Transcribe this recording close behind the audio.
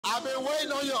I've been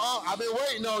waiting on you. I've been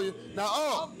waiting on you. Now,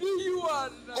 I'll give you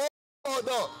out tonight. Oh,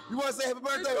 no. You want to say happy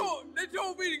birthday? They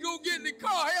told me to go get in the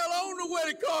car. Hell, I don't know where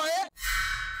the car at.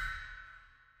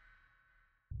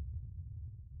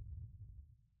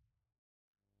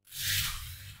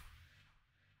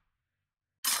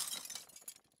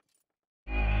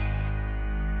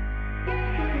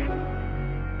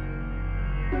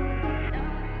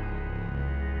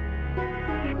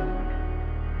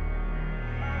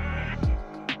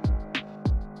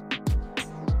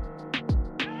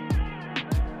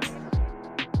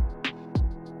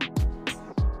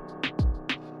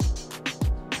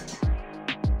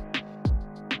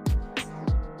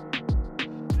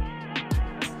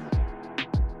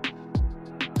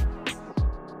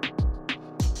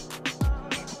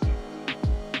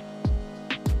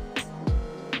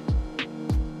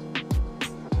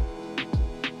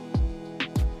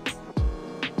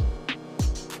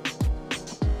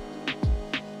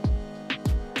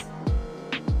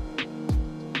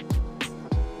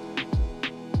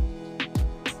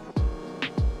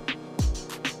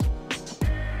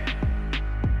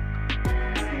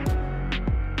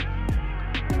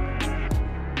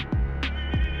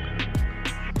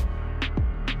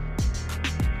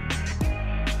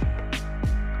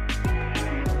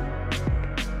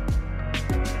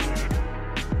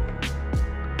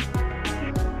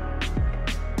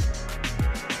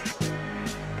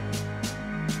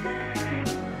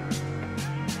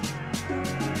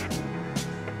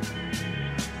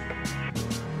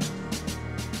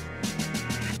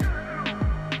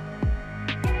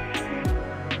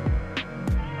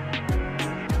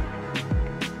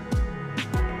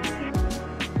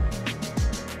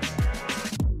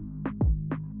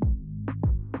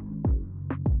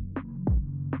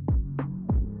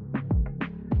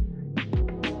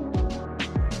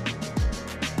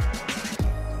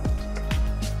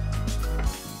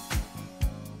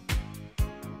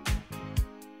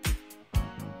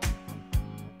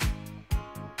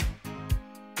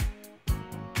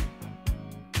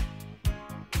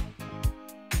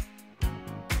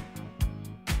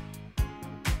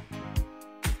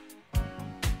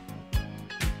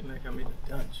 I'm in a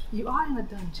dungeon. You are in a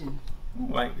dungeon. I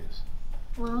don't like this.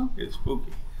 Well, it's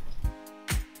spooky.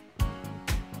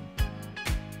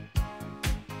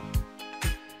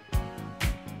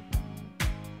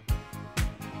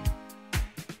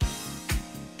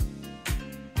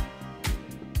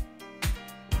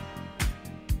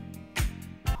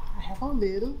 I have a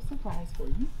little surprise for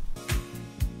you.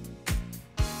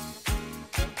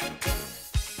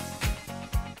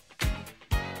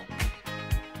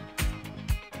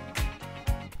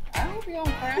 I hope you don't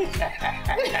cry.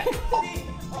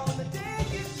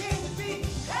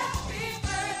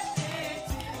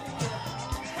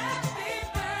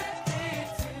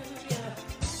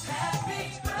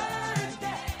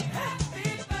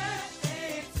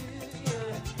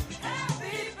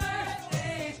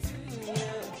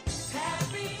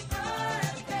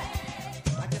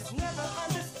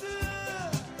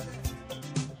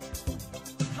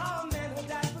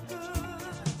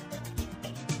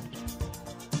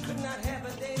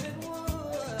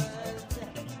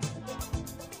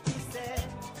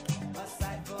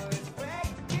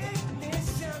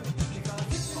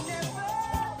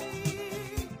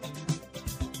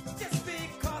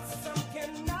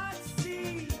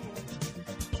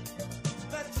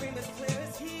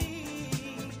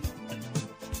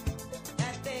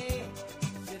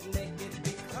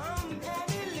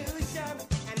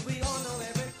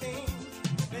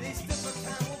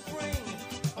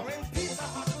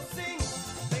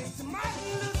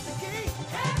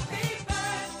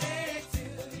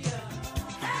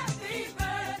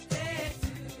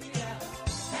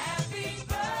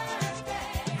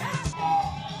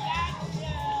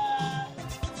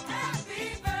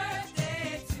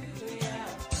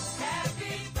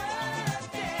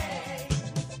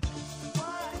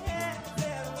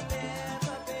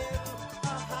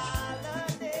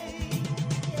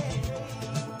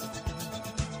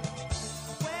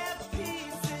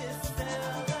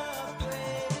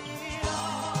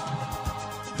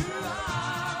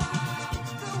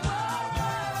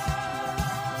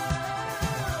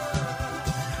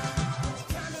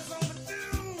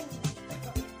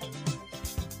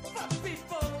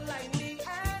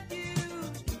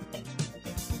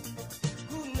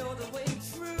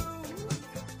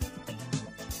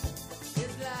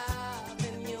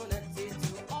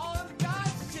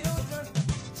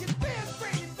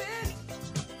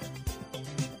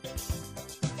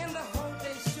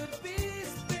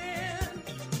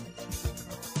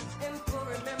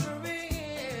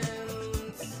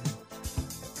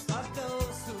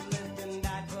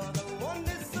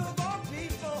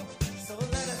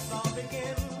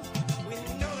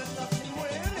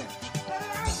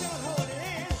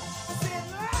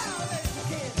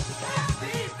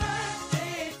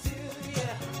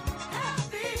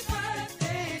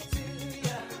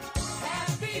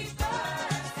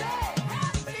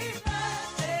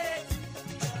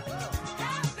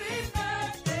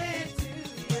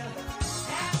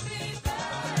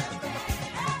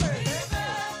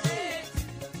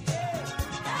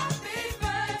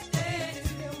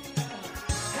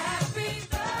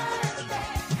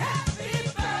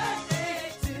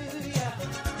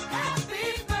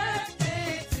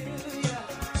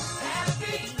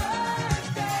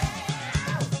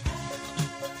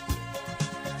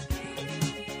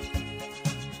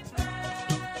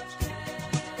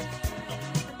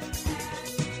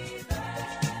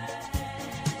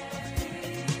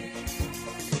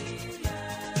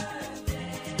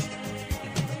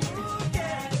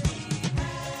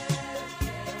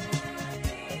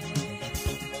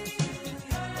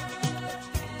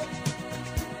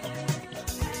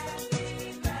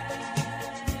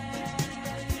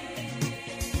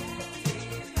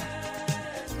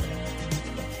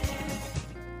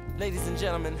 Ladies and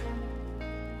gentlemen,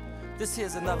 this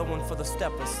here's another one for the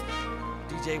steppers.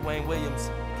 DJ Wayne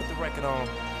Williams, put the record on.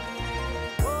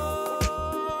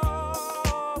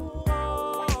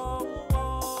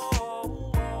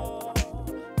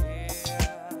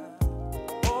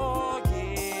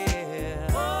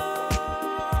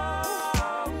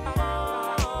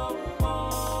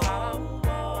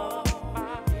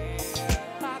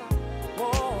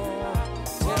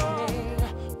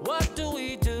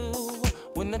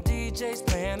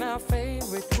 Our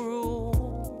favorite crew,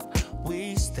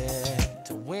 we stand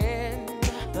to win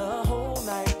the whole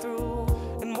night through.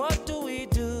 And what do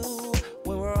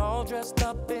when we're all dressed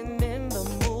up and in the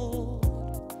mood?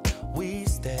 We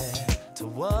stand to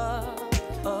what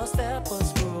a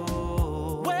stepper's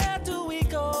groove. Where do we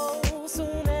go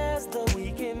soon as the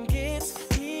weekend gets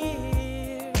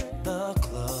here? The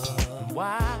club.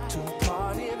 Why? To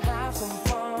party and have some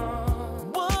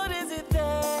fun. What is it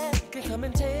that can come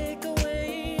and take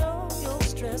away?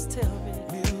 Just tell me.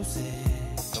 Music.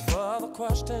 No other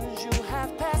questions, you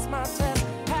have passed my test.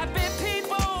 Happy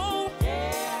people.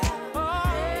 Yeah. Oh,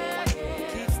 yeah.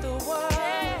 Keeps the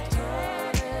world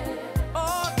turning.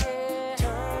 Oh, yeah.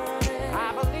 Turning.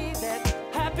 I believe that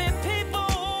happy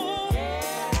people.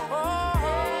 Yeah. Oh,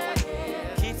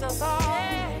 yeah. Keeps us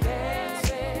all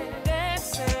dancing,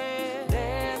 dancing,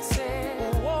 dancing.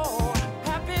 Whoa.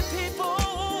 Happy people.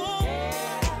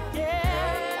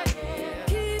 Yeah.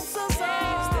 Keeps us all.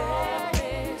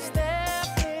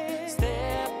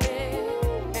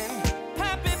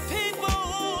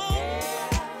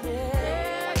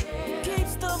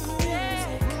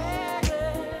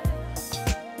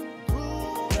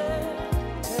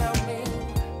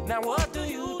 Now what do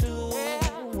you do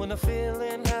when a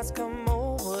feeling has come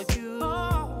over you?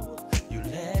 You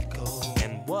let go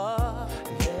and what?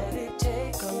 Let it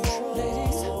take control.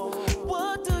 Ladies,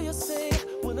 what do you say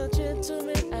when a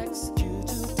gentleman asks you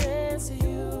to dance?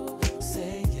 You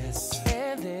say yes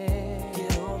and then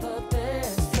get on the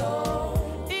dance floor.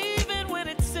 Even when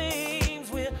it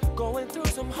seems we're going through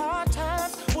some hard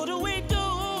times, what do?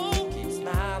 Keep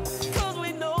smiling, 'cause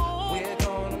we know we're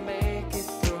gonna make it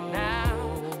through. Now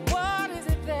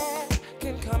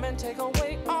come and take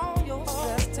away all your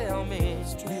stress. Tell me,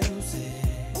 music.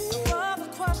 No other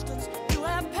questions, you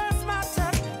have passed my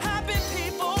test. Happy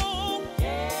people,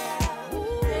 yeah,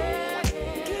 yeah.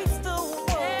 Keeps the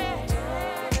world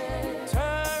turning,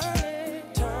 turning,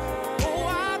 turning. Oh,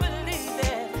 I believe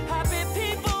that. Happy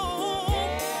people,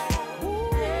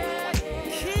 yeah,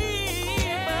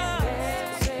 keep us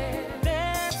dancing,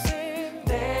 dancing,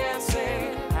 dancing.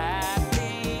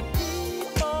 Happy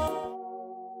people.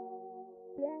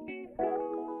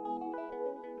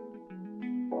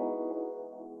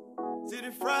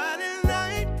 City Friday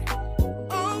night,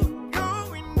 oh,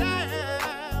 going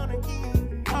down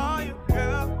again. Call your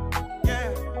girl,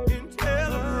 yeah, and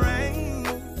tell her rain.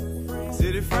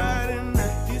 City Friday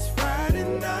night, this Friday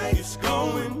night, it's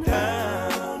going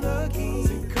down again.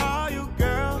 So call your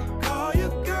girl,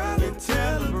 and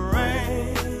tell her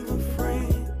rain.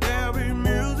 There'll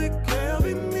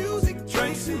be music,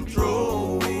 drinks and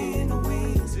drove in the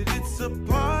wind. Said it's a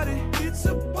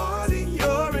party,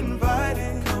 you're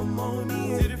invited. Come on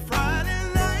in. City Friday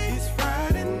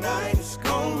night, it's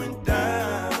going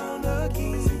down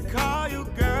again. So call your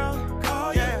girl,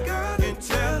 and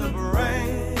tell her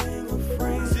bring a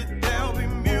friend. Said there'll be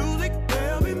music,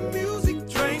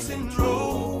 drinks and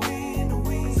drove in the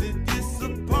wind. Said it's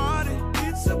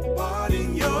a party,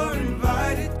 you're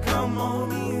invited. Come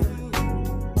on in.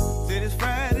 Said it's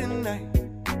Friday night,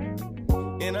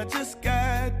 and I just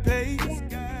got paid.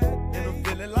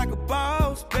 Feeling like a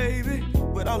boss, baby,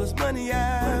 with all this money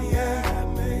I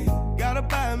made. Gotta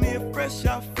buy me a fresh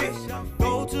outfit,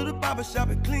 go to the barber shop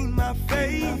and clean my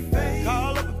face.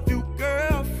 Call up a few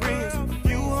girlfriends, a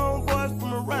few homeboys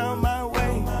from around my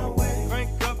way.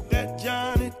 Crank up that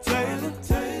Johnny Taylor,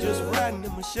 just riding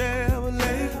in my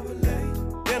Chevrolet.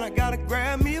 Then I gotta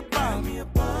grab me a bottle,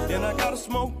 then I gotta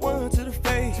smoke one to the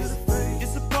face.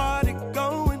 It's a party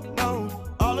going on,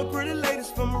 all the pretty ladies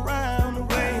from around the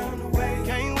way.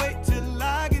 Can't wait till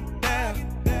I get there.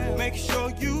 Make sure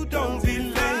you don't be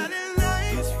late.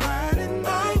 It's Friday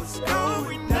night, it's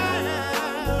going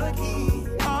down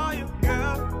again. Call your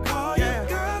girl,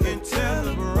 and tell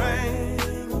her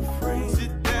bring a friend.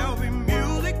 Said there'll be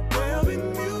music,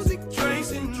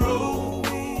 drinks and drove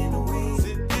in the wind.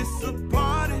 Said it's a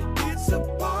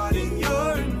party,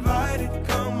 you're invited.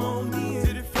 Come on in.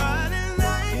 Said it's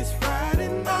Friday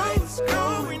night, it's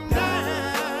going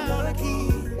down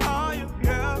again. Call your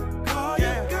girl,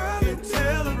 and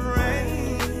tell her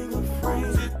bring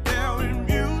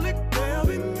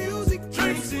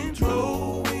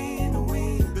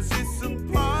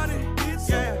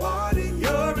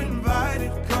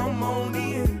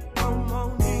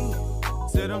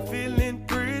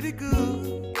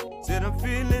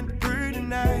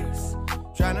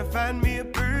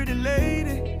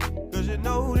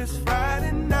know this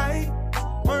Friday night.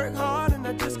 Work hard and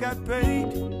I just got paid.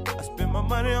 I spend my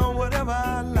money on whatever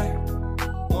I like.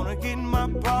 Wanna get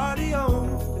my party on.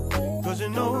 Cause you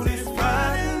know this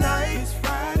Friday night. This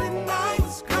Friday night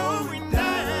is going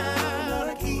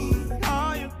down.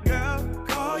 Call your girl,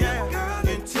 call your girl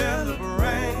and tell her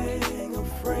bring a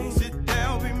friend. Sit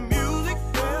down, be music,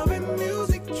 there'll be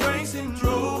music, drinks and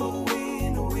drove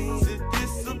in the wind. Sit,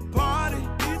 it's a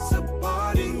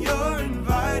party, you're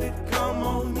invited, come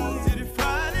on in. Sit, it's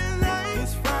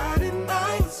Friday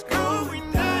night, it's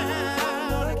going down.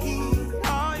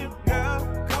 Call your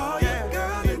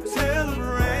girl, and tell her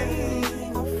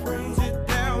bring a friend. Sit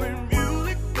down with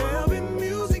music, there'll be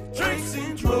music, drinks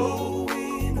and drove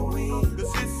in the wind.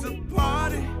 Cause it's a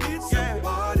party,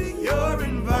 you're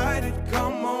invited,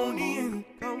 come on in,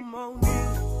 come on in.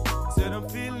 Said I'm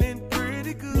feeling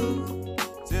pretty good,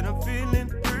 said I'm feeling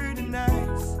pretty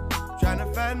nice. Trying to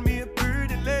find me a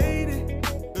pretty lady,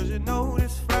 cause you know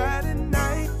this Friday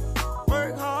night.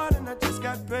 Work hard and I just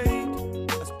got paid.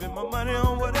 I spend my money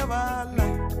on whatever I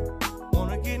like.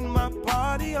 Wanna get my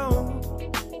party on,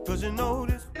 cause you know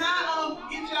this. Can I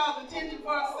get y'all's attention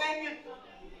for a second?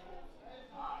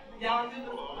 Y'all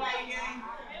remember the play game?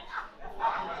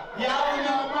 Y'all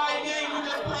remember the play game? We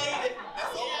just played it.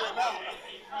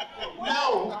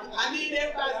 No, I need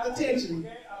everybody's attention.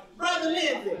 Brother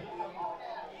Lenzie,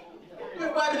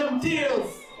 quit wiping them tears.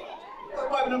 Quit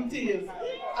wiping them tears.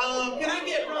 Can I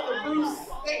get Brother Bruce?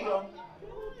 There you go.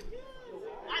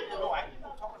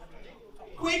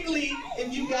 Quickly,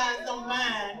 if you guys don't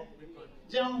mind,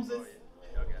 Joneses.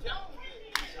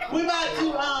 We're about to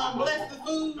bless the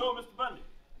food. No, Mr. Bundy.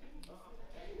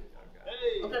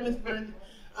 Okay, Mr. Bundy.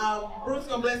 Bruce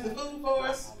gonna bless the food for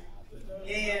us,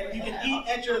 and you can eat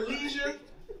at your leisure.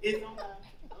 It's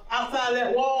outside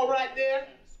that wall right there.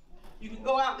 You can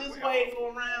go out this way and go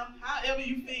around, however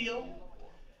you feel.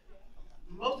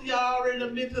 Most of y'all already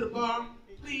done been to the bar.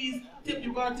 Please tip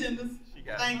your bartenders.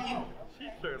 Thank you.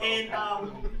 And I'm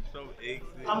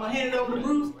gonna hand it over to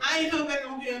Bruce. I ain't coming back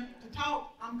on here to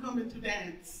talk. I'm coming to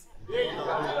dance.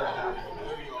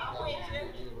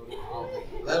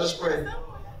 Let us pray.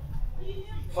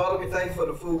 Father, we thank you for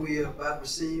the food we are about to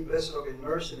receive. Bless it, Lord, and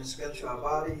nourish it and strengthen our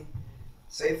body.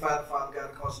 Sanctify, Father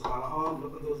God, cause of our harm.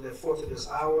 Look at those that fought to this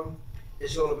hour.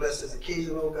 It's your bless this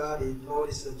occasion, oh God. And Lord,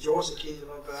 it's a joyous occasion,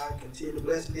 oh God. Continue to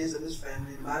bless Liz and his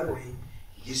family in my way.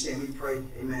 In Jesus' name we pray.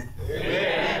 Amen.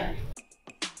 Amen.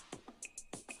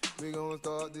 We gonna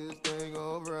start this thing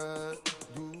alright.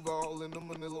 Duval in the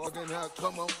money logging out.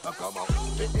 Come on, come on.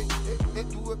 Hey, hey, hey, hey,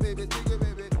 do it, baby, take it,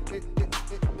 baby. Hey, hey,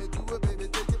 hey, hey, do it, baby,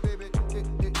 take it, baby. Hey,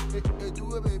 hey, hey, hey, do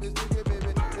it, baby, take it, baby.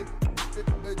 Hey, hey,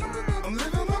 hey, do it, baby. I'm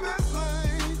living my best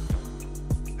life.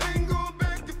 Ain't going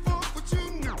back and forth with you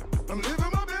now. I'm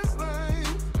living my best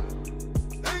life.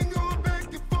 Ain't going back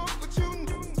and forth with you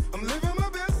now. I'm living my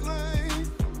best life.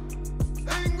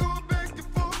 Ain't going back and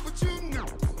forth with you now.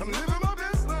 I'm living my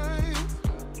best life.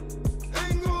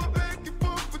 Ain't going back and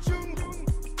forth with you now.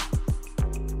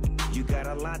 You got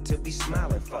a lot to be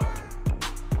smiling for.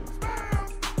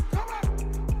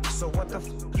 So what the f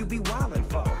you be wildin'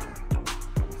 for?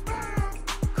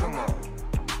 Come on,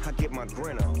 I get my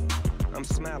grin on. I'm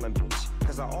smiling, bitch,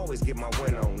 cause I always get my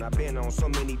win on. I've been on so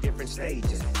many different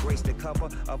stages. Graced the cover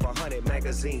of 100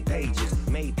 magazine pages.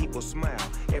 Made people smile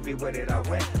everywhere that I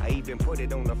went. I even put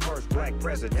it on the first black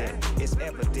president. It's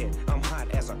evident I'm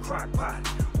hot as a crock pot.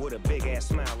 With a big ass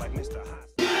smile like Mr. Hot.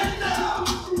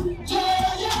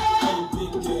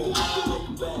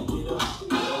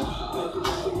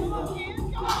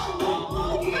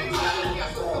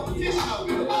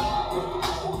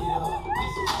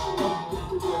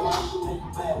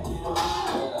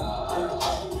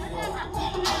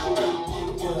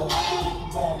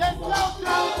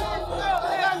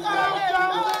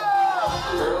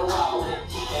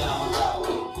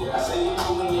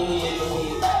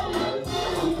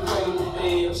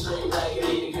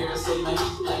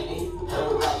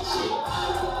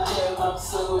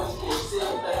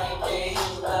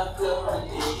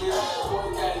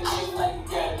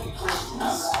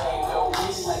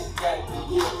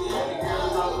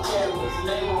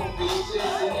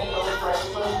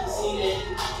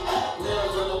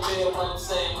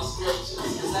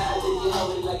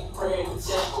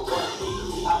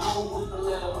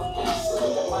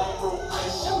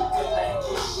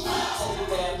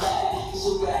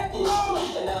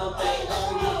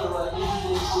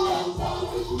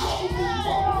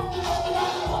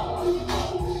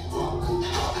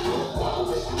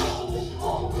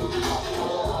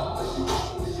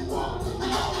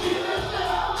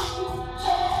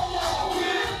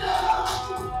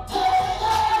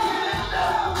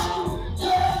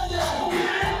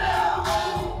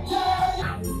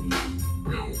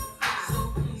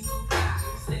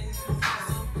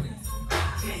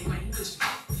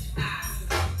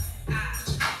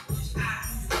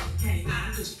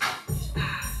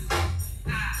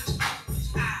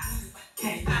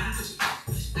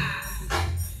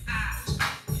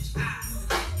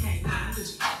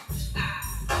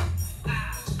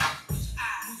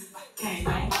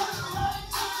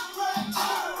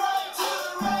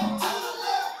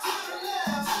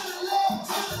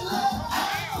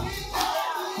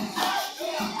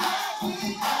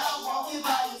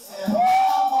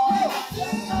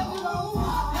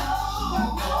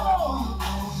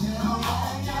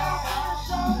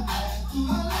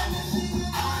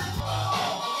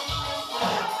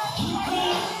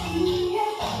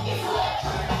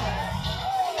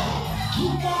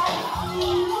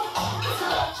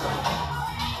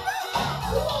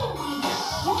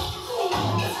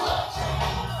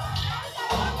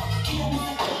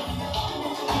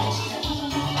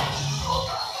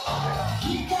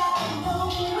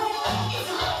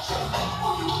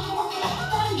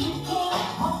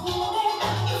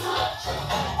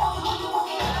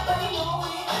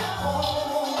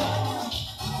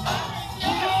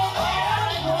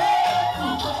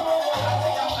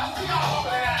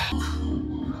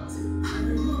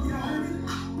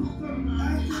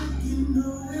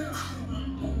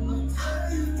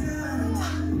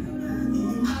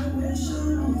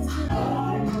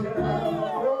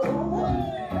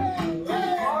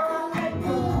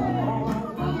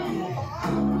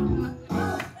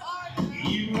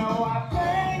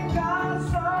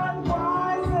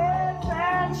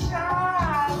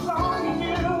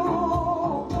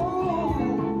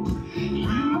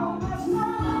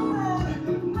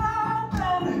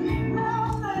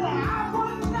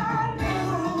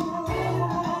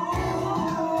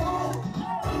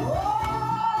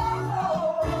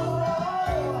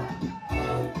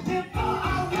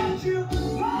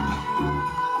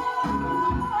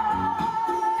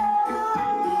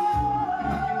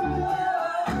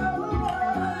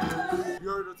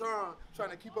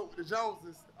 Trying to keep up with the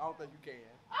Joneses, I don't think you can.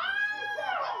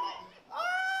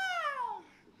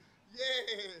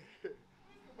 Yeah.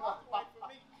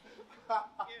 Yeah,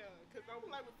 because don't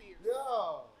play with fear.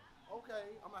 Yeah. Okay.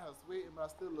 I'm out here sweating, but I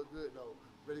still look good though.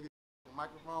 Ready to get the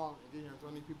microphone and get here and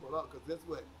turn these people up, because guess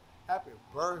what? Happy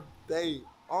birthday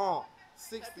on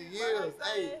 60 Happy years.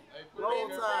 birthday. Hey, long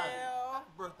time.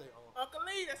 Happy birthday on. Uncle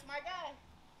Lee, that's my guy.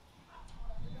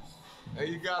 Hey,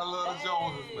 you gotta love the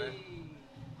Joneses, man.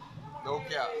 No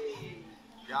cap.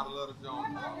 Gotta love the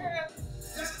Joneses.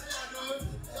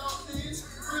 Y'all see it's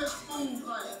real smooth,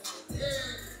 like, yeah.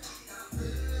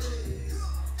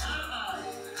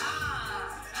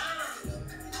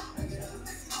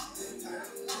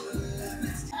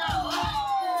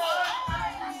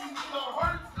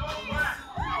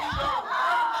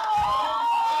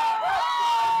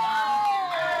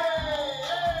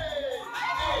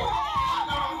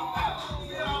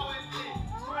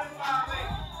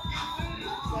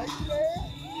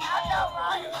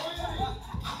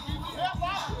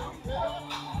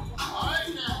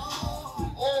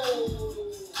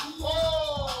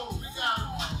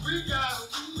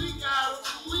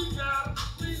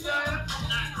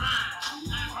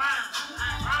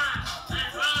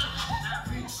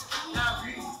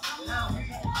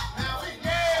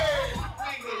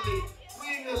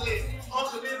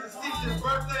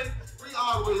 Birthday, we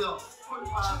all the way up.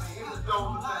 25 in the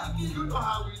dome time. You know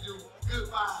how we do. Good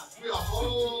vibes. We a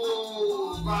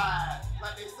whole vibe.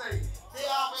 Like they say, they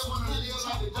always want to live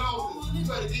like the Joneses. You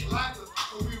better get like us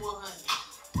when we want to hang.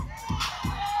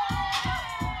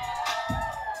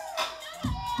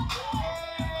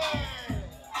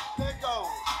 Let go.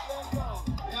 Let go.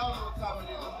 Y'all know what time it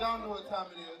is. Y'all know what time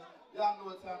it is. Y'all know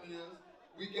what time it is.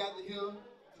 We gathered here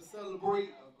to celebrate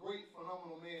a great,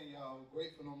 phenomenal man, y'all.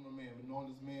 Great, phenomenal man. Been knowing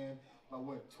this man about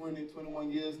what, 20,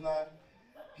 21 years now.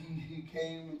 He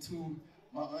came into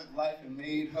my aunt's life and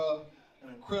made her an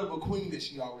incredible queen that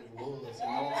she already was. You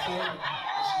know what I'm saying?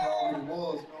 That she already was. You know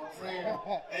what I'm saying?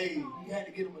 Hey, we had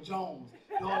to get him a Jones.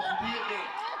 Dog, you did that.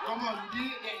 Come on, you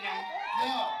did that now.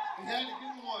 Yeah, we had to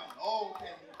give him one. Oh,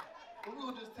 okay. But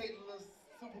we'll just take a little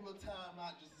simple little time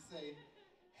out just to say,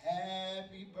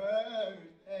 happy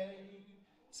birthday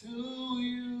to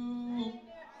you.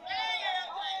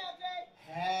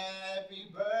 Happy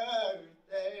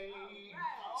birthday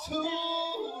to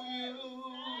you.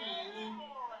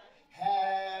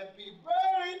 Happy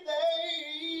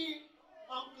birthday,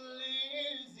 Uncle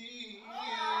Lenzie.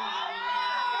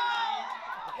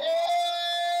 Happy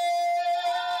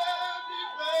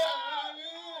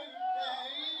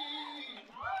birthday.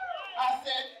 I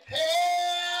said, happy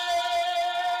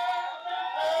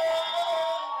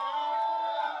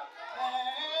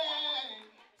birthday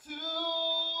to you.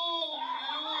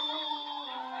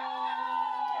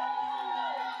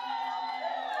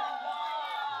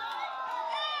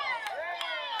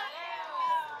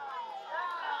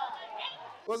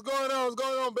 What's going on? What's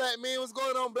going on, black man? What's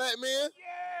going on, black man?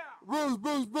 Yeah.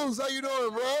 Bruce, how you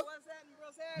doing, bro? What's happening,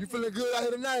 what's happening? You feeling good out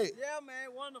here tonight? Yeah, man,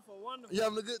 wonderful. You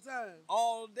having a good time?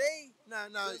 All day Nah.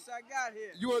 since I got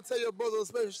here. You want to tell your brother a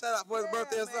special shout out for his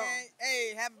birthday or man. something?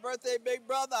 Hey, happy birthday, big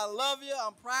brother. I love you.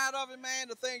 I'm proud of you, man,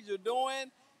 the things you're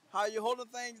doing, how you're holding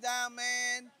things down,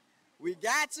 man. We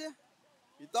got you.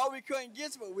 You thought we couldn't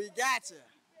get you, but we got you.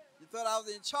 You thought I was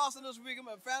in Charleston this week at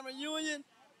my family reunion,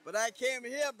 but I came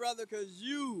here, brother, because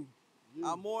you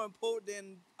are more important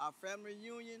than our family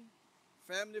reunion.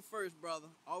 Family first, brother.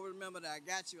 Always remember that. I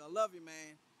got you. I love you,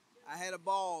 man. I had a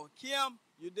ball. Kim,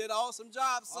 you did an awesome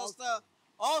job, sister.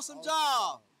 Awesome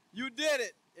job. You did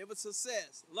it. It was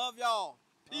success. Love y'all.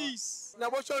 Peace. Now,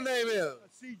 what's your name is?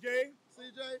 CJ.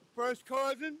 CJ? First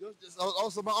cousin.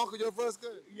 Also, my uncle, your first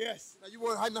cousin? Yes. Now,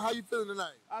 how you feeling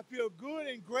tonight? I feel good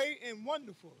and great and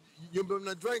wonderful. You been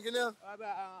drinking now?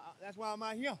 That's why I'm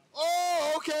out here.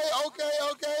 Oh, okay.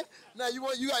 Now, you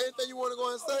got anything you want to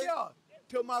go and say? Yeah.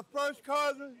 To my first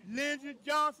cousin, Lenzie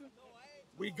Johnson,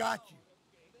 we got you.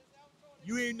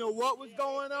 You didn't know what was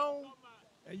going on,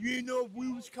 and you didn't know if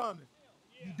we was coming.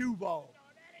 You Duval.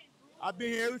 I've been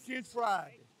here ever since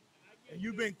Friday. And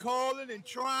you've been calling and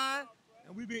trying,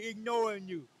 and we've been ignoring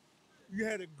you. You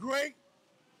had a great,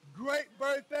 great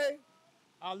birthday.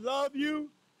 I love you.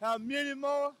 Have many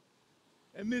more.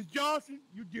 And Miss Johnson,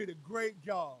 you did a great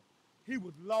job. He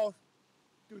was lost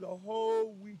through the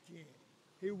whole weekend.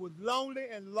 He was lonely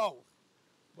and lost.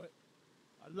 But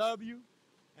I love you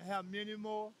and have many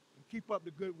more, and keep up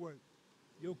the good work.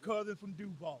 Your cousin from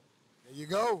Duval. There you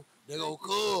go. They go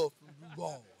cool from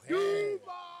Duval. Hey.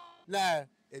 Now,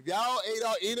 if y'all ate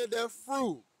out any of that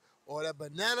fruit or that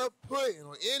banana pudding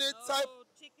or any type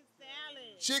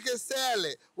chicken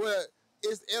salad, well,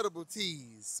 it's edible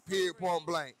teas, period, point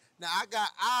blank. Now,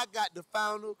 I got the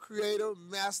founder, creator,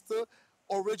 master,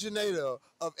 originator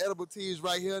of edible teas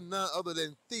right here, none other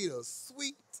than Theta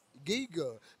Sweet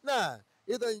Giga. Now,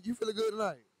 you feeling good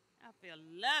tonight? I feel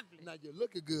lovely. Now, you're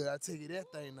looking good. I tell you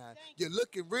that thing now. You're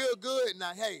looking real good.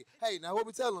 Now, hey, now what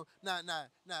we tell them? Now,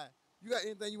 you got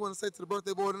anything you want to say to the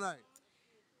birthday boy tonight?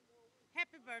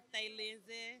 Happy birthday,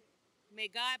 Lenzie. May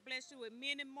God bless you with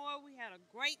many more. We had a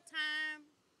great time.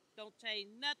 Don't change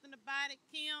nothing about it.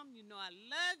 Kim, you know I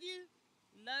love you.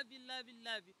 Love you, love you,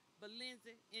 love you. But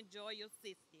Lenzie, enjoy your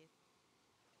 60th.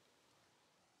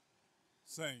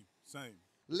 Same.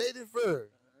 Lady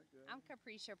Fur. I'm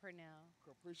Capricia Purnell.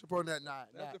 Capricia Purnell.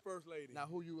 That's the first lady. Now,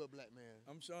 who you a black man?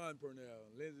 I'm Sean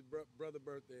Purnell. Lenzie's brother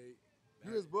birthday.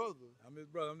 You his brother? I'm his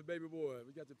brother. I'm the baby boy.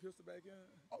 We got the pistol back in?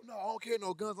 Oh, no, I don't carry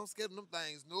no guns. I'm scared of them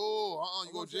things. No,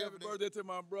 you go to jail for Happy birthday to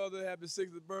my brother. Happy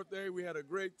 60th birthday. We had a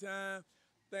great time.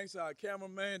 Thanks to our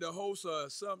cameraman, the host,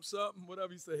 something,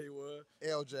 whatever you say he was.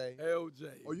 LJ.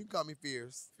 Oh, you can call me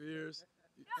Fierce. Fierce.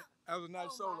 That was a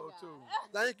nice solo, too.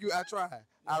 Thank you. I tried.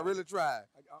 I really tried.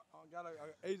 I got an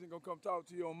agent going to come talk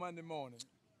to you on Monday morning.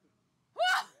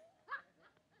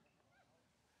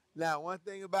 Now, one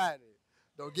thing about it,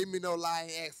 don't give me no lie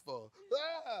and ask for.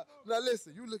 Now,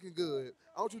 listen, you looking good.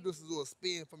 I want you to just do a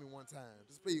spin for me one time.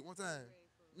 Just please, one time.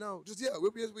 No, just,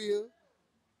 whip your wheel.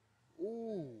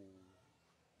 Ooh.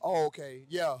 Oh, okay.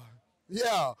 Yeah.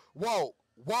 Walk.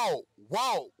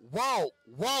 Now,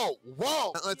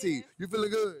 Auntie, you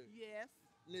feeling good? Yes.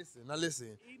 Listen.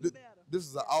 This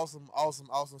is an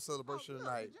awesome celebration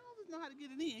tonight. Joneses know how to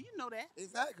get it in. You know that.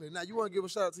 Exactly. Now, you want to give a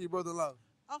shout out to your brother-in-law?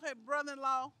 Okay,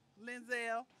 brother-in-law,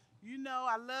 Lenzie, you know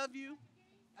I love you.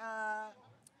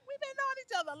 We've been knowing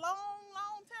each other a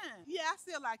long time. Yeah, I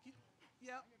still like you.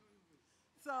 Yep.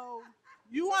 So,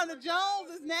 you one of the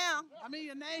Joneses now. I mean,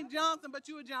 your name Johnson, but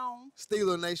you a Jones.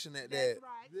 Steeler Nation at that. That's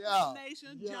right. Yeah. Steeler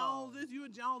Nation, Joneses, you a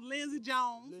Jones. Lenzie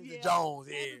Jones. Lenzie Jones,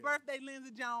 yeah. Happy birthday,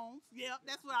 Lenzie Jones. Yep,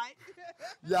 that's right.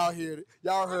 Y'all heard it.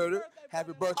 Y'all heard it.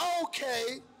 Happy birthday.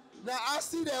 Okay. Now, I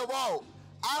see that walk.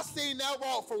 I seen that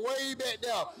walk from way back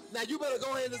there. Now, you better go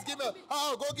ahead and just give me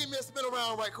go give me a spin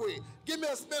around right quick. Give me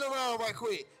a spin around right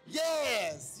quick.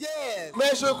 Yes. Let me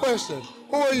ask you a question.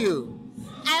 Who are you?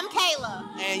 I'm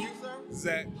Kayla. And you, sir?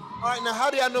 Zach. All right, now,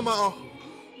 how do y'all know my uncle?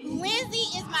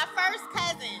 Lenzie is my first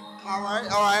cousin. All right.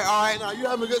 Now, you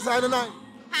having a good time tonight?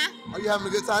 Huh? Are you having a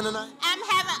good time tonight? I'm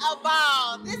having a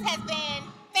ball. This has been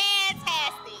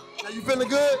fantastic. Now, you feeling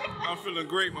good? I'm feeling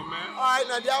great, my man. All right,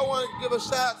 now, do y'all want to give a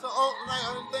shout out to Uncle tonight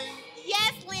or anything?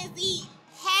 Yes, Lenzie.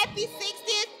 Happy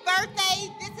 60th birthday.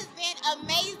 This has been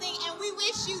amazing, and we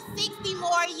wish you 60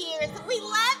 more years. We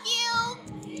love you.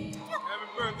 Happy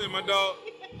birthday, my dog.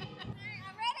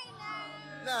 I'm ready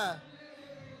now. Nah.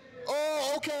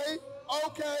 Oh, okay.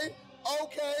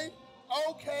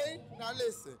 Now,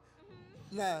 listen.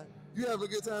 Nah, you having a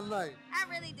good time tonight? I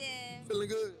really did. Feeling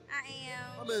good? I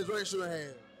am. How many drinks you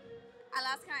had? I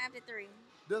lost count after 3.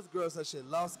 This girl said she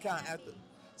lost count after.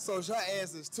 So her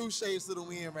ass is 2 shades to the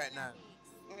wind right now.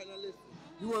 All right, now listen.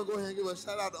 You want to go ahead and give a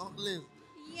shout out to Uncle Lenzie?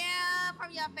 Yeah,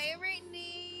 from your favorite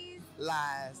niece.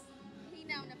 Lies. He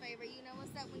know I'm the favorite. You know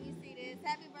what's up when you see this.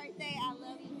 Happy birthday. I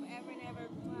love you forever and ever.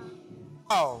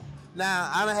 Oh,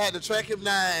 now I done had to track him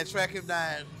down,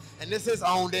 and this is his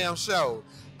own damn show.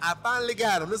 I finally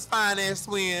got him. This fine-ass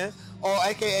twin, or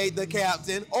a.k.a. the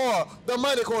captain, or the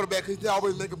money quarterback, because he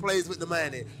always making plays with the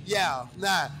money. Yeah,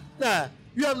 nah.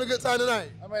 You having a good time tonight?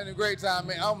 I'm having a great time,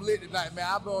 man. I'm lit tonight, man.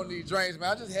 I've been on these drinks,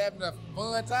 man. I'm just having a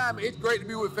fun time. It's great to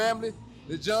be with family.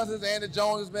 The Johnsons and the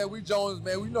Joneses, man, we Joneses,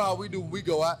 man, we know how we do when we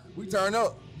go out. We turn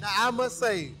up. Now, I must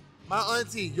say, my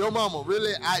auntie, your mama,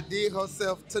 really outdid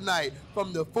herself tonight.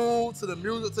 From the food to the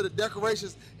music to the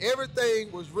decorations,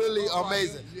 everything was really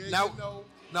amazing. Yeah,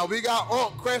 Now we got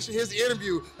Unc crashing his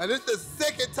interview, and this is the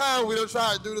second time we done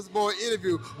tried to do this boy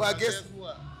interview. But I guess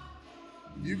what?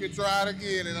 You can try it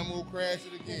again, and I'm gonna crash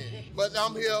it again. But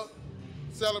I'm here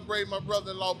celebrating my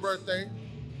brother-in-law's birthday.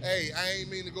 Hey, I ain't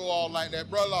mean to go all like that,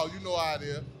 brother-in-law. You know how it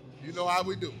is. You know how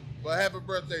we do. But happy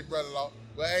birthday, brother-in-law.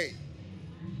 But hey,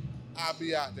 I'll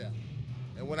be out there,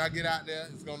 and when I get out there,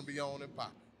 it's gonna be on and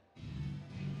popping.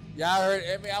 Y'all heard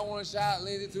it. I want to shout out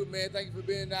Lenzie too, man. Thank you for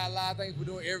being out live. Thank you for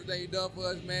doing everything you done for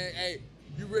us, man. Hey,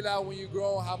 you realize when you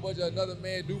grow how much another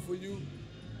man do for you.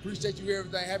 Appreciate you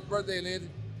everything. Happy birthday, Lenzie.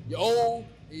 You're old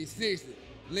and you're 60.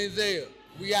 Lenzie,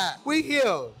 we out. We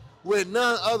here with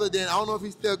none other than, I don't know if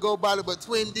he still go by it, but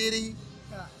Twin Diddy.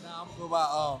 Nah, I'm gonna go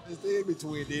by it'll be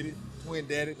Twin Diddy, Twin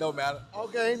Daddy, don't matter.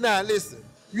 Okay, now listen.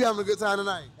 You having a good time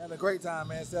tonight? Having a great time,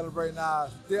 man, celebrating our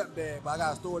stepdad. But I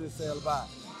got a story to tell about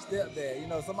stepdad. You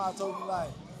know, somebody told me, like,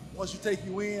 once you take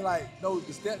you in, like, no,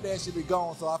 the stepdad should be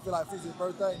gone. So I feel like since his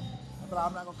birthday, I feel like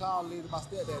I'm not gonna call Lenzie my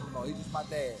stepdad anymore. He's just my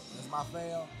dad. That's my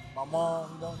fam, my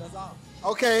mom, you know, that's all.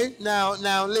 Okay,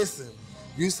 now listen.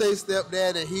 You say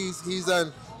stepdad, and he's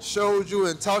done showed you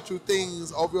and taught you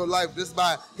things of your life just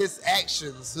by his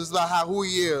actions, just by who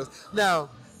he is. Now,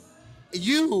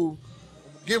 you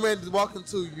getting ready to walk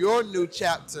into your new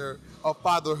chapter of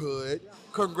fatherhood.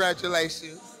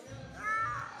 Congratulations.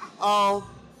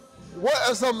 What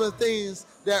are some of the things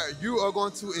that you are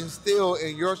going to instill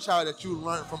in your child that you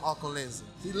learned from Uncle Lenzie?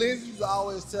 See, Lenzie used to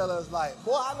always tell us, like,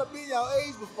 boy, I done been your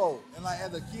age before. And like,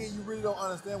 as a kid, you really don't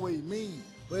understand what he means.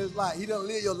 But it's like, he done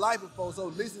lived your life before. So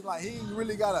listen, like, he ain't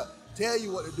really gotta tell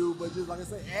you what to do, but just, like I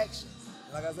say, actions.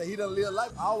 And like I said, he done lived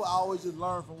life. I always just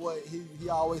learn from what he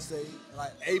always say.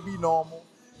 Like, A, be normal.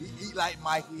 He eat like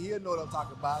Mikey. He'll know what I'm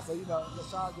talking about. So, you know,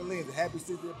 shout out to Lenzie. Happy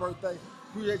 60th birthday.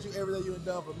 Appreciate you everything you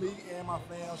done for me and my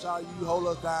fam. Shout out you hold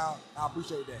us down. I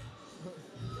appreciate that.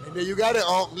 And then you got it,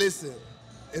 Unc. Listen,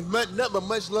 it's nothing but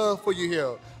much love for you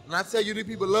here. When I tell you these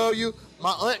people love you,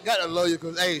 my aunt got to love you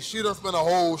because, hey, she done spent a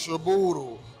whole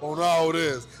shaboodle on all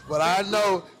this. But I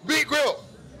know, big grill.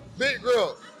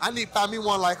 I need to find me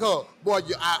one like her. Boy,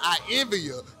 I envy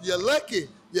you. You're lucky.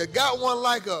 You got one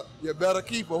like her. You better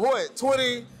keep her. What,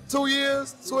 22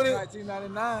 years?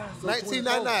 1999. So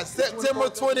 1999, September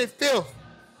 25th,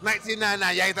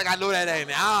 1999. Y'all ain't think I know that, ain't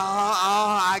it?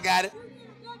 I got it.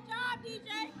 Good job,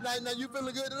 DJ. Now you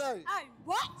feeling good tonight? Hey,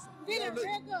 what? Feeling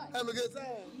real good. Having a good time?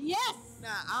 Yes.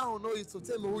 Now, I don't know you, so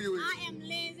tell me who you is. I am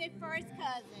Lenzie's first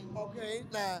cousin. Okay,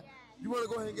 now, you want to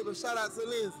go ahead and give a shout out to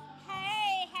Lenzie?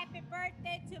 Hey, happy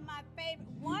birthday to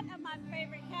one of my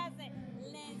favorite cousins,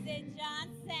 Lenzie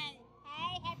Johnson.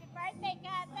 Hey, happy birthday,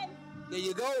 cousin. There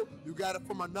you go. You got it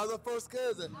from another first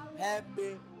cousin.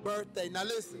 Happy birthday. Now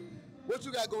listen, what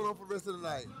you got going on for the rest of the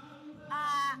night?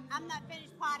 I'm not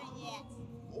finished potting yet.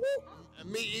 Ooh,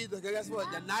 me either. Cause guess what?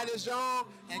 The night is young,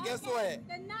 and guess what?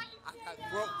 The night I got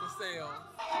broke for sale.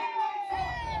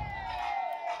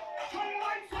 Turn the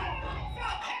lights on.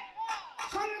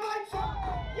 Turn the lights on.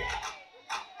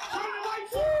 Turn the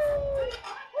lights on.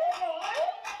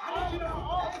 I want you to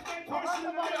all stand person in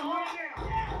the middle right now.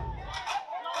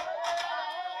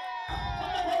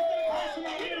 Person in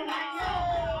the middle right now.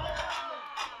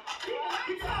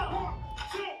 Lights out. 1,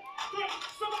 2, 3.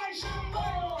 Somebody shout a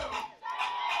light on them.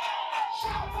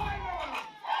 Shout a light on them.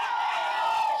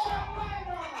 Shout a light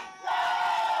on them.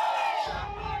 Shout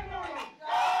a light on them.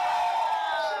 Shout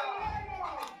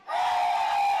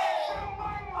a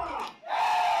light on them. Shout a light on them.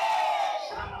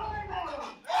 Shout a light on them.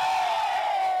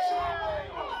 Shout a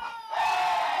light on them.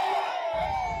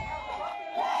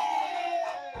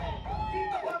 Keep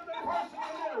the birthday person in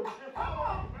the middle. And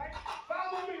follow me, right?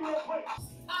 Follow me real quick.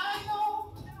 I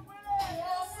know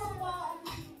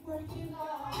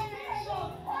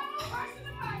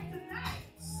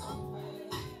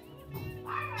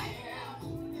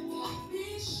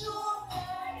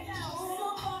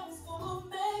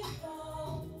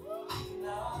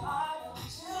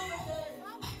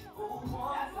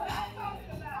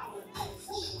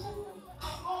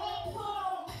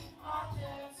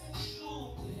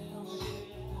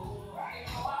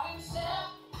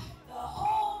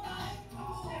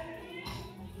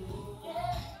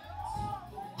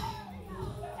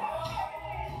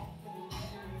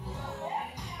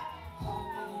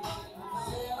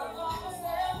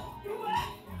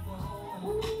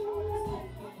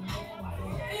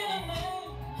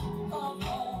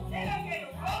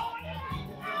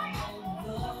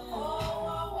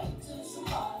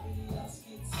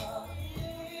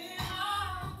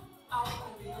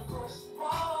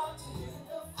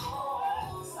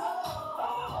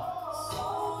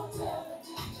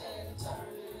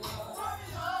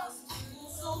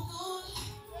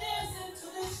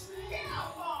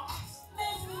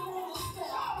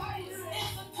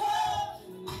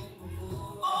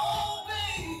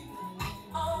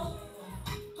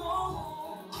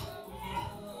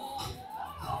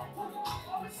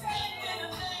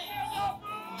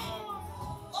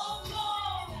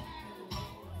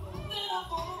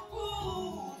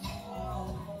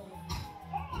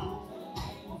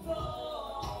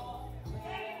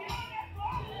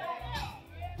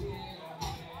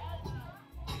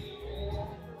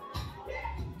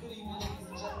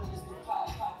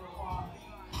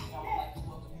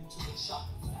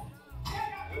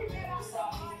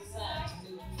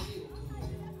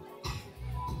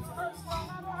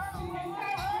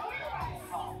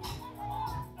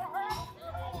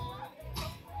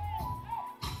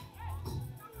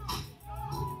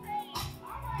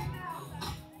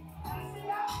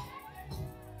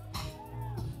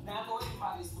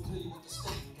really with the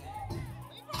stepping game.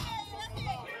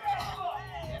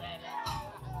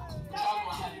 Y'all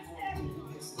know how you want to do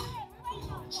this. Put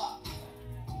it on the chop.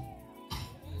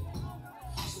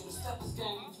 So the steppers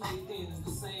game you play then is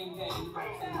the same game you gonna play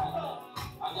right now.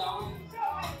 Are y'all ready?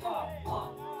 Come on.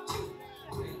 1, 2,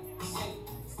 3, step,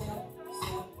 step,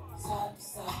 step, side to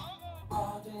side.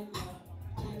 All day long,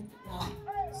 in the night.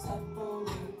 Step forward,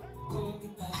 bring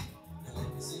it back. Now let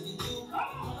me see you do.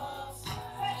 Step,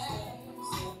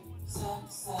 step, side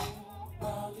to side.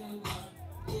 All day long,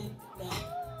 in the night.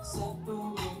 Step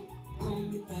forward,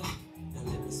 bring it back. Now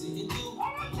let me see you do.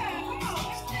 Step,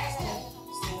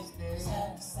 step,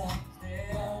 side to side.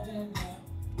 All day long,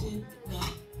 in the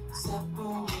night. Step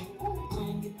forward,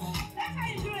 bring it back. That's how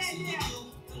you do it, yeah.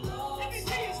 Let me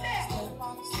see you step.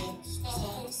 Step, step,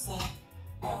 side to side.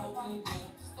 All day long,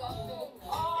 step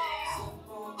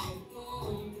forward,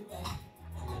 bring it back.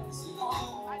 And let me see you do.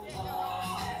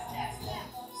 Step, step, side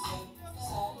to side.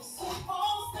 Keep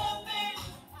on stepping.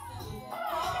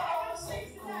 Oh,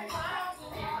 69 miles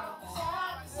an hour.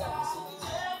 Side to side.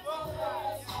 Step forward,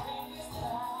 bring it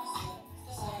back.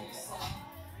 Side to side.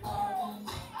 All day long.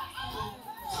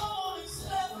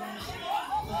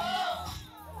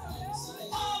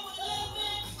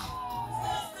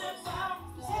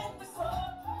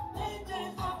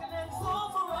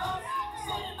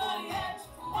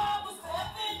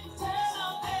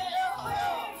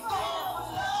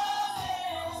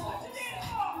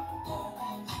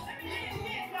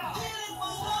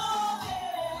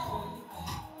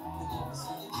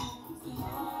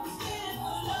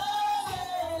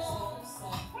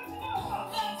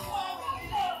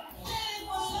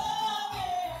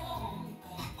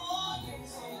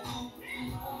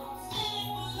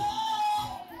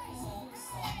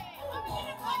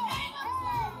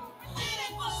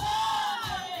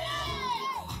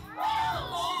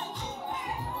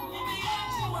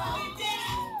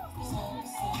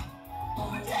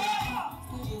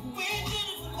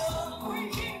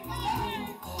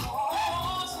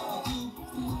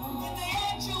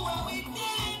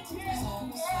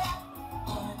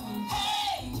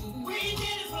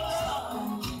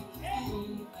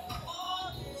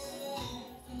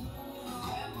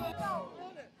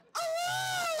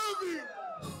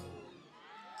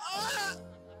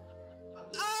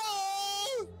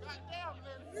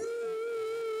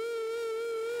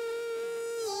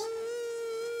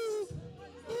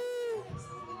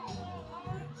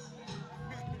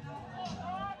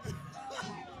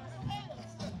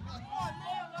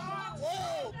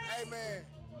 Hey man,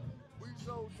 we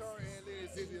so turned in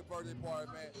Lenzie birthday party,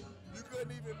 man. You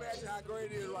couldn't even imagine how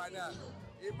great it is right now.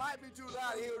 It might be too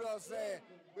loud to hear what I'm saying,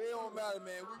 but it don't matter,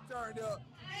 man. We turned up.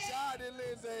 Shout out to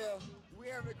Lenzie. We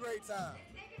having a great time.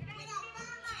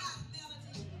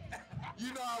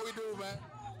 You know how we do, man.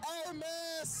 Hey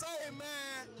man, say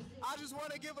man, I just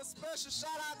want to give a special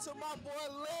shout out to my boy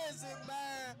Lenzie,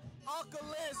 man. Uncle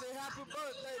Lenzie, happy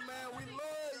birthday, man. We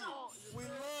love you. We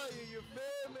love you, you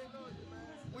feel me?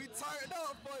 We turned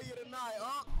up for you tonight,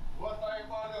 huh? One thing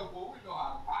about us, boy, we know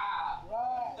how to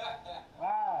vibe.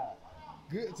 Wow.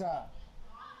 Good time.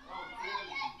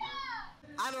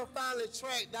 I done finally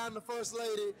tracked down the first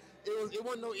lady. It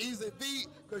wasn't no easy feat,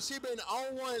 because she been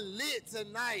on one lit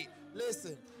tonight.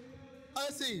 Listen,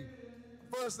 Auntie,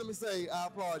 first let me say, I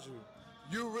applaud you.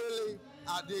 You really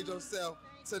outdid yourself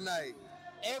tonight.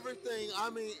 Everything, I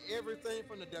mean everything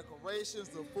from the decorations,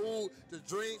 the food, the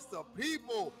drinks, the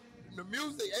people, the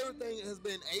music, everything has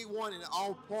been A1 and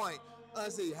on point.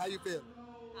 Auntie, how you feel?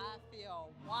 I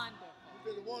feel wonderful.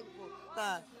 You feel wonderful.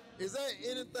 Now, is there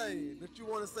anything that you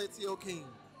want to say to your king?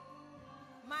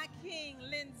 My king,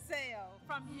 Lenzie,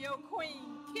 from your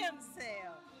queen,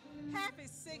 Kimsel. Happy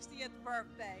 60th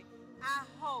birthday. I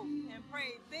hope and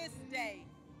pray this day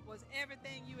was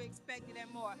everything you expected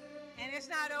and more. And it's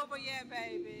not over yet,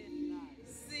 baby.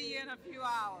 See you in a few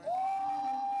hours.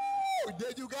 Ooh,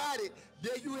 there you got it.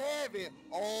 There you have it.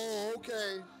 Oh,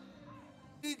 okay.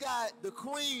 We got the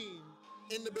queen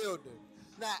in the building.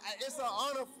 Now, it's an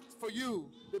honor for you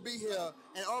to be here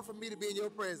and honor for me to be in your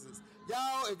presence.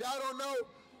 Y'all, if y'all don't know,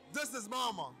 this is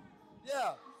Mama.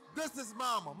 Yeah, this is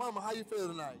Mama. Mama, how you feel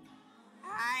tonight?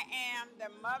 I am the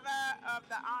mother of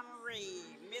the honoree,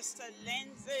 Mr.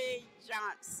 Lenzie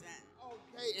Johnson.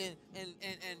 Okay,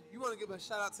 and you want to give a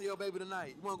shout out to your baby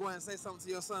tonight? You want to go ahead and say something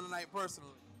to your son tonight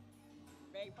personally?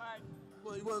 Beg pardon?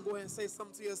 You want to go ahead and say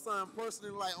something to your son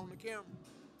personally, like on the camera?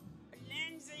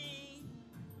 Lenzie,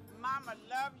 Mama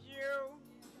loves you,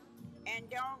 and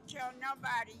don't tell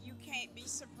nobody you can't be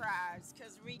surprised,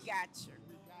 because we got you.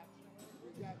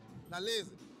 We got you. Now,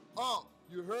 Lenzie,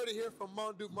 you heard it here from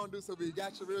Mondu, so we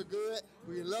got you real good.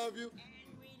 We love you.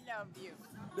 And we love you.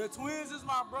 The twins is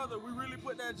my brother. We really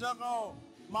put that junk on.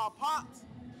 My pops,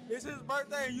 it's his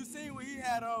birthday, and you seen what he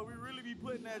had on. We really be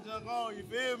putting that junk on, you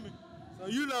feel me? So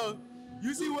you know,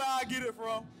 you see where I get it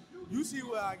from. You see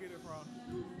where I get it from.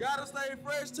 Gotta stay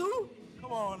fresh too.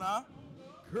 Come on now.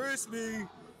 Crispy,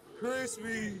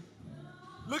 crispy.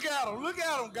 Look at him,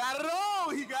 got it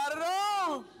on. He got it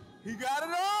on. He got it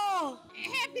on.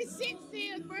 Happy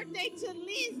 60th birthday to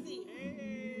Lenzie.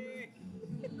 Hey.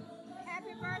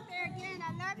 Happy birthday again. I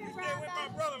love you, Stay brother. with my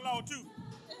brother-in-law too.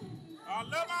 I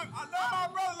love my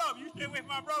brother-in-law. You stay with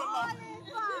my brother-in-law.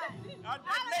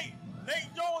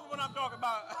 Nate Jones, what I'm talking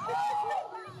about.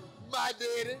 My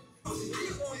daddy. I'm ready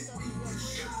to go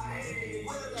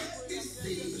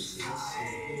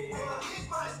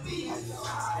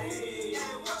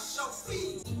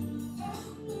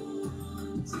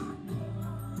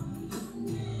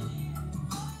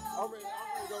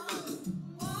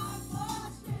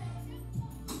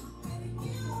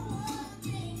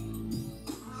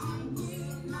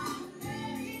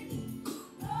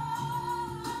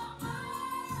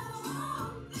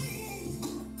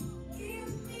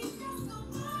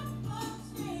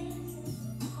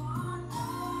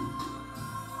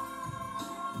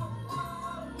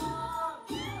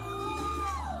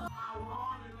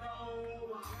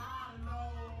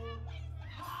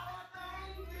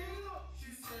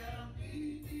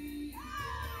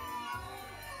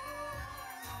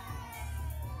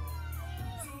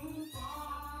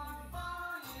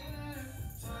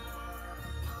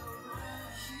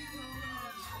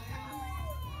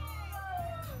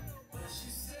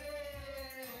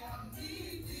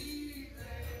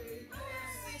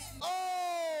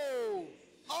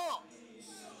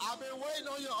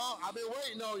now. I've been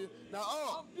waiting on you. Now,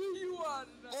 I'll do you out of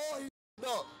that. Oh, he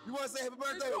up. You want to say happy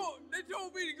birthday? They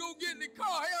told me to go get in the car.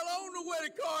 Hell, I don't know where the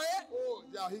car at. Oh,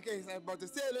 y'all, he can't say happy birthday.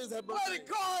 Say Lenzie happy birthday. Where the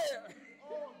car at?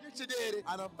 Oh, get your daddy.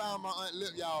 I done found my Aunt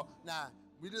Lip, y'all. Now,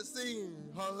 we just seen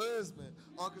her husband,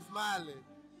 Uncle Smiley.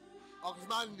 Uncle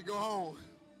Smiley need to go home.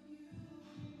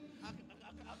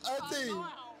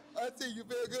 Auntie, you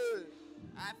feel good?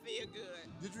 I feel good.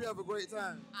 Did you have a great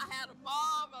time? I had a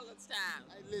marvelous time.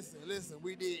 Hey, listen,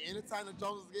 we did. Anytime the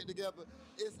Joneses get together,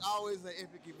 it's always an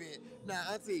epic event. Now,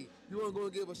 Auntie, you want to go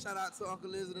and give a shout out to Uncle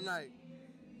Lenzie tonight?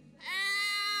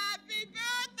 Happy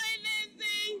birthday,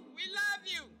 Lenzie. We love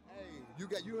you. Hey,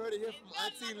 you heard it here from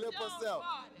Auntie Lip herself.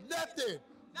 Nothing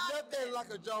like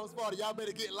a Jones party. Y'all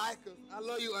better get like us. I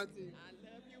love you, Auntie. I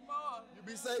love you more. You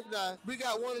be safe now. We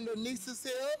got one of the nieces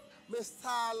here, Miss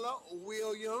Tyler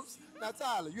Williams. Now,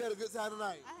 Tyler, you had a good time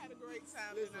tonight? I had a great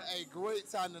time tonight. A great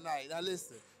time tonight. Now,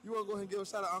 listen, you want to go ahead and give a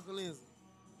shout out to Uncle Lenzie?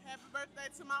 Happy birthday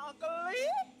to my Uncle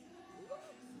Lee.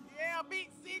 Yeah,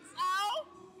 beat 6-0.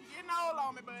 Getting old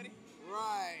on me, buddy.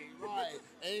 Right.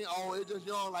 Ain't old, it's just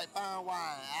young like fine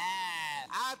wine.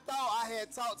 I thought I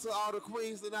had talked to all the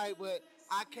queens tonight, but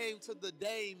I came to the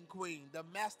Dame Queen, the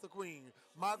Master Queen,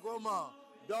 my grandma,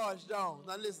 Doris Jones.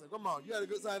 Now listen, come on, you had a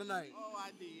good time tonight. Oh,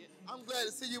 I did. I'm glad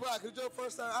to see you out, because it's your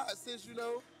first time out since you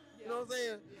know what I'm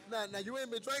saying? Now you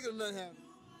ain't been drinking or nothing, have you?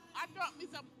 I drank me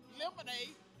some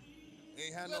lemonade.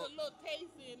 Ain't had with no... a little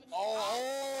taste in it.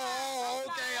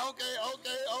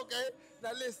 Okay.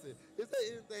 Now listen, is there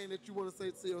anything that you want to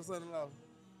say to your son-in-law?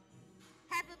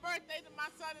 Happy birthday to my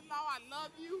son-in-law. I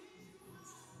love you.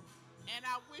 And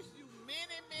I wish you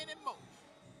many, many more.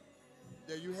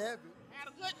 There you have it. Had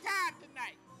a good time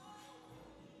tonight.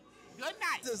 Good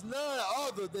night. This is none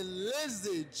other than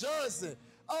Lenzie Johnson.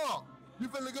 Oh, you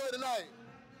feeling good tonight?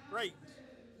 Great.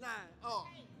 Oh,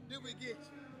 did we get you?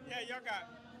 Yeah, y'all got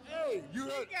me. Hey, you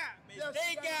heard? They got me. Yes,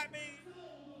 They got me.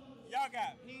 Y'all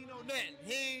got me. He ain't know nothing.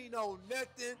 He ain't know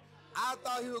nothing. I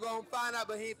thought he was going to find out,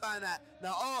 but he ain't find out.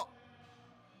 Now,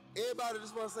 everybody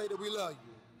just want to say that we love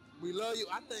you. We love you.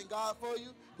 I thank God for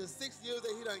you. The 6 years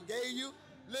that he done gave you.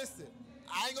 Listen,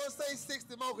 I ain't going to say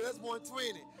 60 more because that's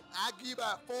 120. I give you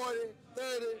about 40, 30.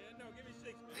 Yeah, no, give me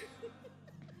 60.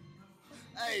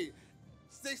 Hey,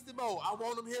 60 more. I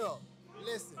want them here.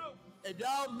 Listen, if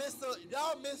y'all missed us,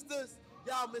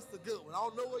 y'all missed a good one. I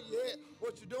don't know where you at,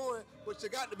 what you're doing, but you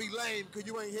got to be lame because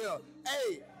you ain't here.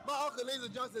 Hey, my Uncle Lenzie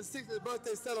Johnson's 60th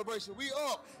birthday celebration. We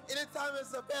up. Anytime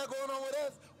there's a fair going on with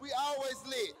us, we always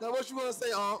lit. Now, what you want to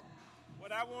say, Unc?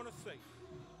 What I want to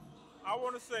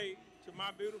say to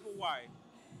my beautiful wife,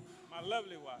 my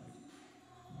lovely wife,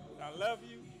 I love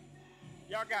you.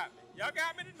 Y'all got me. Y'all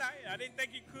got me tonight. I didn't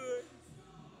think you could,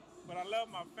 but I love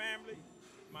my family,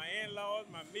 my in-laws,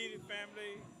 my immediate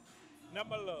family. Nothing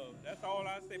but love. That's all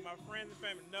I say. My friends and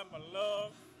family, nothing but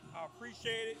love. I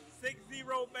appreciate it.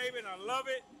 6-0, baby, and I love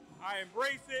it. I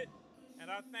embrace it, and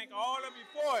I thank all of you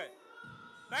for it.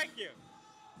 Thank you.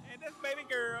 And this baby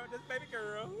girl,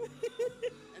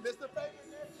 And this the favorite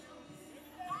nephew.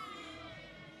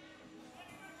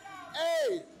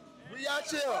 Hey, we out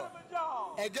here.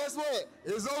 And guess what?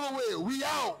 It's over with. We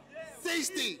out.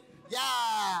 60.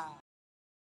 Yeah.